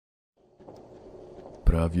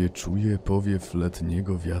Prawie czuję powiew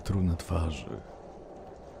letniego wiatru na twarzy.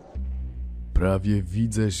 Prawie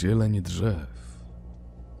widzę zieleń drzew.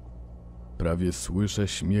 Prawie słyszę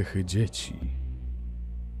śmiechy dzieci.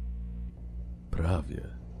 Prawie.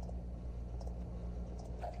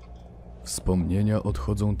 Wspomnienia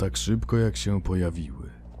odchodzą tak szybko, jak się pojawiły.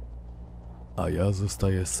 A ja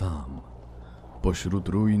zostaję sam, pośród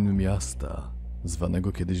ruin miasta,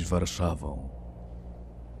 zwanego kiedyś Warszawą.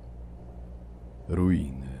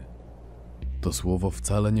 Ruiny. To słowo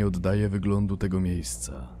wcale nie oddaje wyglądu tego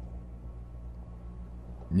miejsca.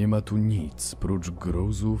 Nie ma tu nic prócz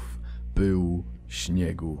gruzów, pyłu,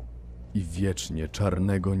 śniegu i wiecznie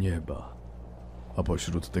czarnego nieba. A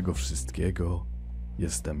pośród tego wszystkiego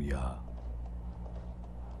jestem ja.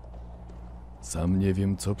 Sam nie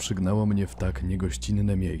wiem, co przygnało mnie w tak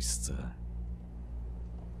niegościnne miejsce.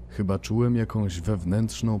 Chyba czułem jakąś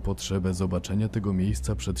wewnętrzną potrzebę zobaczenia tego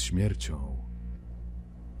miejsca przed śmiercią.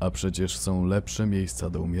 A przecież są lepsze miejsca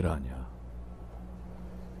do umierania.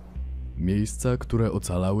 Miejsca, które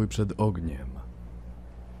ocalały przed ogniem.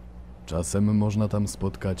 Czasem można tam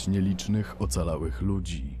spotkać nielicznych ocalałych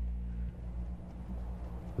ludzi.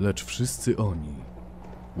 Lecz wszyscy oni,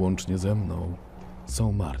 łącznie ze mną,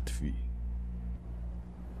 są martwi.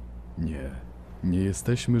 Nie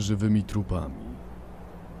jesteśmy żywymi trupami.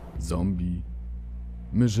 Zombie,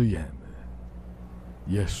 my żyjemy.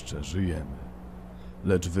 Jeszcze żyjemy.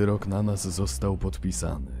 Lecz wyrok na nas został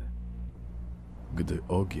podpisany, gdy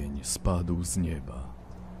ogień spadł z nieba.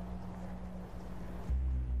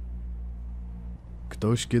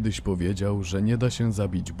 Ktoś kiedyś powiedział, że nie da się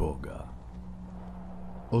zabić Boga.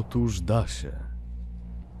 Otóż da się.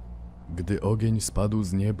 Gdy ogień spadł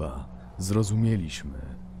z nieba,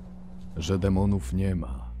 zrozumieliśmy, że demonów nie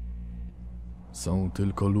ma. Są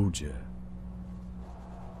tylko ludzie.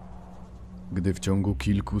 Gdy w ciągu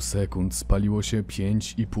kilku sekund spaliło się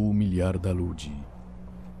 5,5 miliarda ludzi,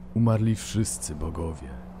 umarli wszyscy bogowie.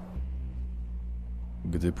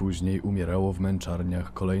 Gdy później umierało w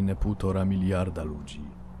męczarniach kolejne 1,5 miliarda ludzi,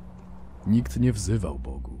 nikt nie wzywał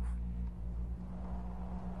bogów.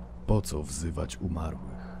 Po co wzywać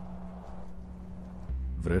umarłych?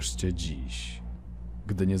 Wreszcie dziś,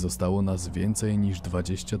 gdy nie zostało nas więcej niż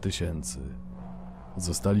 20 000,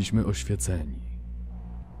 zostaliśmy oświeceni.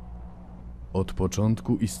 Od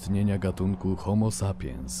początku istnienia gatunku Homo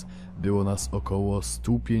sapiens było nas około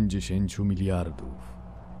 150 miliardów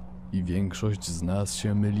i większość z nas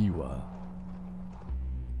się myliła.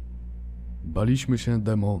 Baliśmy się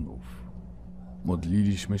demonów,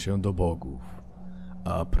 modliliśmy się do bogów,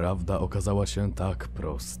 a prawda okazała się tak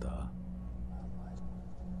prosta.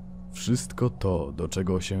 Wszystko to, do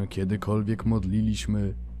czego się kiedykolwiek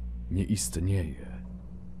modliliśmy, nie istnieje.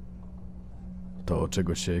 To,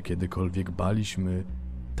 czego się kiedykolwiek baliśmy,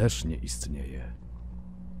 też nie istnieje.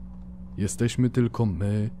 Jesteśmy tylko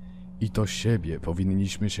my i to siebie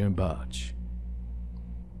powinniśmy się bać.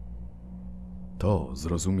 To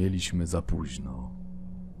zrozumieliśmy za późno.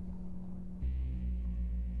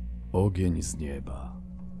 Ogień z nieba.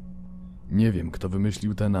 Nie wiem, kto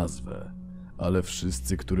wymyślił tę nazwę, ale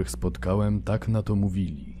wszyscy, których spotkałem, tak na to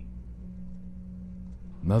mówili.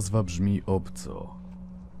 Nazwa brzmi obco,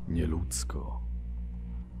 nieludzko.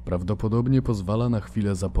 Prawdopodobnie pozwala na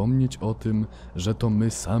chwilę zapomnieć o tym, że to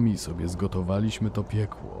my sami sobie zgotowaliśmy to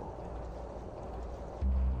piekło.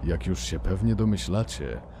 Jak już się pewnie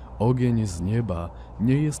domyślacie, ogień z nieba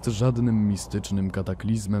nie jest żadnym mistycznym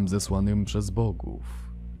kataklizmem zesłanym przez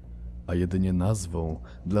bogów, a jedynie nazwą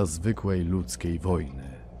dla zwykłej ludzkiej wojny.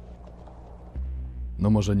 No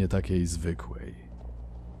może nie takiej zwykłej.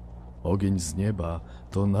 Ogień z nieba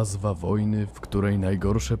to nazwa wojny, w której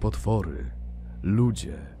najgorsze potwory,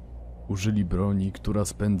 ludzie, użyli broni, która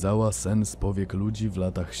spędzała sen z powiek ludzi w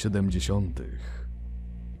latach 70.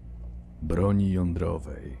 Broni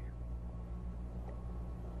jądrowej.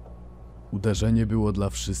 Uderzenie było dla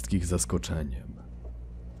wszystkich zaskoczeniem.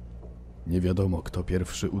 Nie wiadomo, kto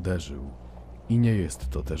pierwszy uderzył i nie jest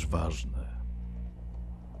to też ważne.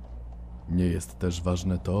 Nie jest też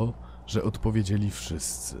ważne to, że odpowiedzieli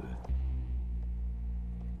wszyscy.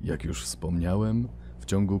 Jak już wspomniałem, w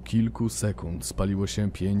ciągu kilku sekund spaliło się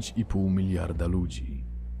 5,5 miliarda ludzi.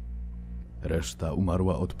 Reszta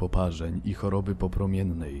umarła od poparzeń i choroby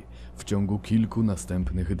popromiennej w ciągu kilku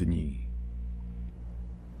następnych dni.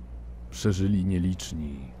 Przeżyli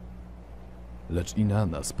nieliczni, lecz i na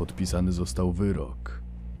nas podpisany został wyrok.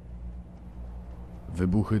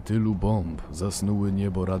 Wybuchy tylu bomb zasnuły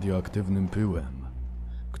niebo radioaktywnym pyłem,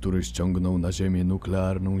 który ściągnął na ziemię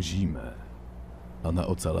nuklearną zimę, a na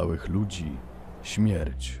ocalałych ludzi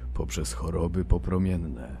śmierć poprzez choroby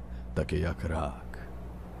popromienne, takie jak rak.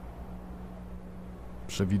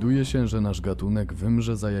 Przewiduje się, że nasz gatunek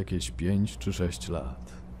wymrze za jakieś 5 czy 6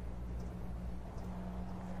 lat.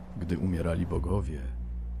 Gdy umierali bogowie,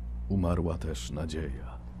 umarła też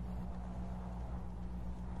nadzieja.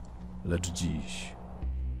 Lecz dziś,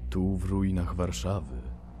 tu w ruinach Warszawy,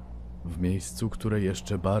 w miejscu, które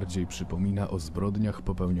jeszcze bardziej przypomina o zbrodniach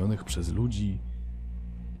popełnionych przez ludzi,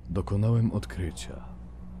 dokonałem odkrycia,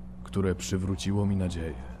 które przywróciło mi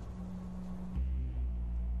nadzieję.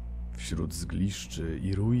 Wśród zgliszczy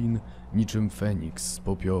i ruin, niczym Feniks z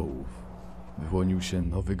popiołów, wyłonił się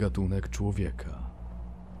nowy gatunek człowieka.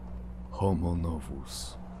 Homo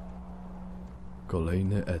Novus.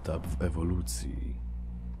 Kolejny etap w ewolucji.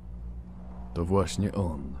 To właśnie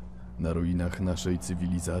on, na ruinach naszej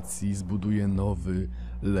cywilizacji, zbuduje nowy,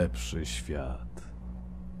 lepszy świat.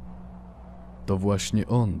 To właśnie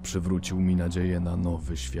on przywrócił mi nadzieję na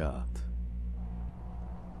nowy świat.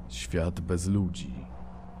 Świat bez ludzi.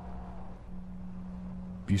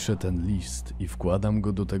 Piszę ten list i wkładam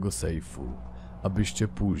go do tego sejfu, abyście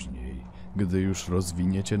później, gdy już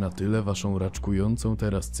rozwiniecie na tyle waszą raczkującą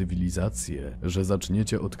teraz cywilizację, że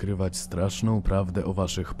zaczniecie odkrywać straszną prawdę o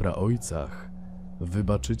waszych praojcach,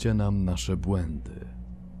 wybaczycie nam nasze błędy.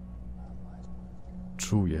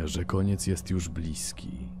 Czuję, że koniec jest już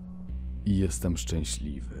bliski i jestem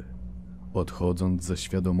szczęśliwy, odchodząc ze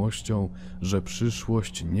świadomością, że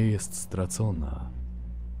przyszłość nie jest stracona,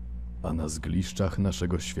 a na zgliszczach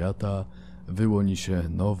naszego świata wyłoni się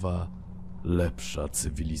nowa, lepsza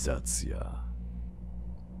cywilizacja.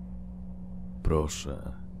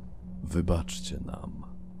 Proszę, wybaczcie nam.